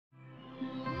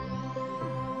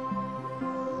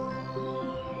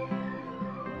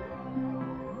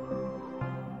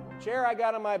chair I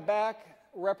got on my back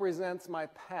represents my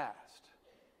past.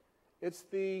 It's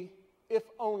the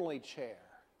if-only chair.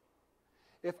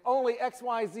 If only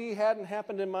XYZ hadn't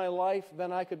happened in my life,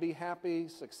 then I could be happy,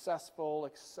 successful,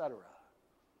 etc.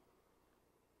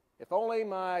 If only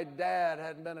my dad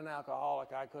hadn't been an alcoholic,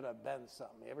 I could have been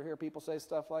something. You ever hear people say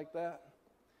stuff like that?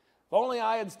 If only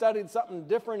I had studied something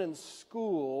different in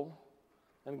school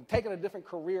and taken a different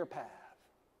career path.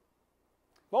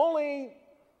 If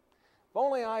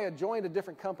only I had joined a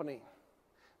different company.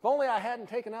 If only I hadn't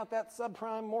taken out that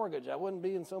subprime mortgage, I wouldn't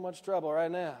be in so much trouble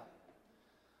right now.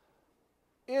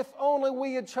 If only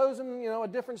we had chosen, a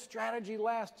different strategy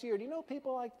last year. Do you know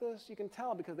people like this? You can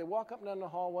tell because they walk up and down the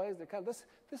hallways. They're kind of,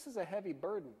 this is a heavy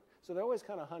burden. So they're always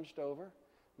kind of hunched over.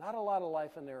 Not a lot of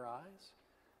life in their eyes.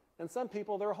 And some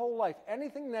people, their whole life,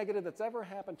 anything negative that's ever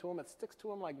happened to them, it sticks to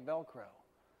them like Velcro.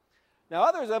 Now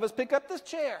others of us pick up this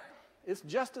chair. It's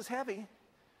just as heavy,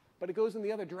 but it goes in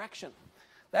the other direction.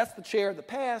 That's the chair of the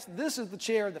past. This is the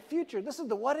chair of the future. This is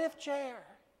the what-if chair.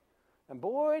 And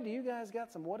boy, do you guys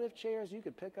got some what-if chairs you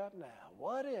could pick up now.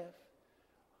 What if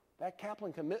that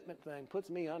Kaplan commitment thing puts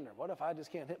me under? What if I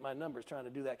just can't hit my numbers trying to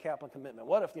do that Kaplan commitment?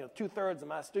 What if, 2/3 of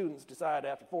my students decide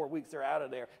after 4 weeks they're out of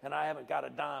there and I haven't got a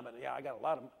dime and I got a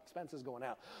lot of expenses going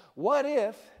out? What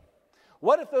if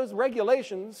those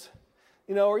regulations,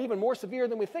 are even more severe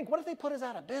than we think? What if they put us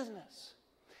out of business?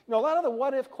 A lot of the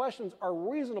what-if questions are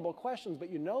reasonable questions, but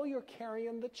you're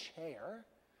carrying the chair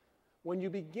when you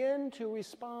begin to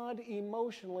respond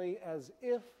emotionally as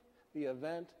if the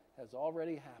event has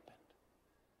already happened.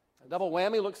 A double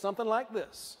whammy looks something like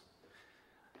this.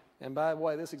 And by the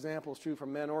way, this example is true for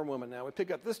men or women. Now, we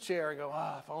pick up this chair and go,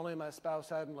 if only my spouse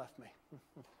hadn't left me.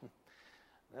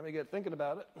 Then we get thinking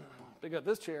about it. Pick up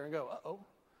this chair and go, uh-oh,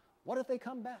 what if they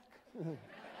come back?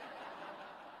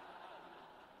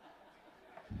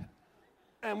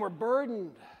 And we're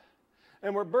burdened.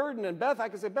 And Beth, I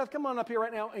could say, Beth, come on up here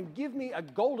right now and give me a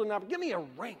golden opportunity. Give me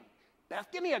a ring. Beth,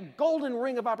 give me a golden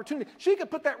ring of opportunity. She could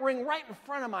put that ring right in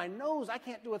front of my nose. I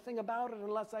can't do a thing about it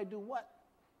unless I do what?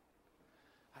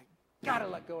 I got to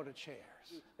let go of the chairs.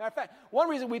 Matter of fact, one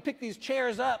reason we pick these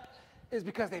chairs up is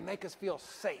because they make us feel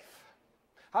safe.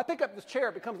 I pick up this chair,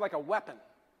 it becomes like a weapon.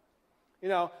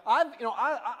 I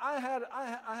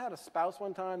had a spouse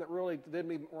one time that really did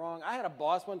me wrong. I had a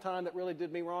boss one time that really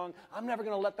did me wrong. I'm never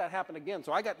going to let that happen again.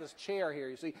 So I got this chair here,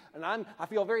 you see, and I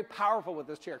feel very powerful with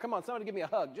this chair. Come on, somebody give me a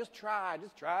hug. Just try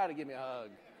to give me a hug.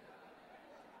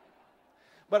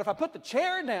 But if I put the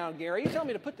chair down, Gary, you tell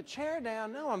me to put the chair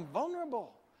down. No, I'm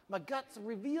vulnerable. My gut's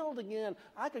revealed again.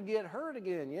 I could get hurt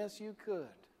again. Yes, you could.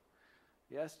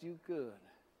 Yes, you could.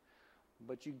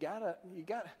 But you got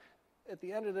at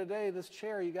the end of the day, this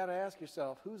chair, you got to ask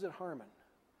yourself, who's it harming?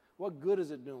 What good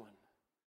is it doing?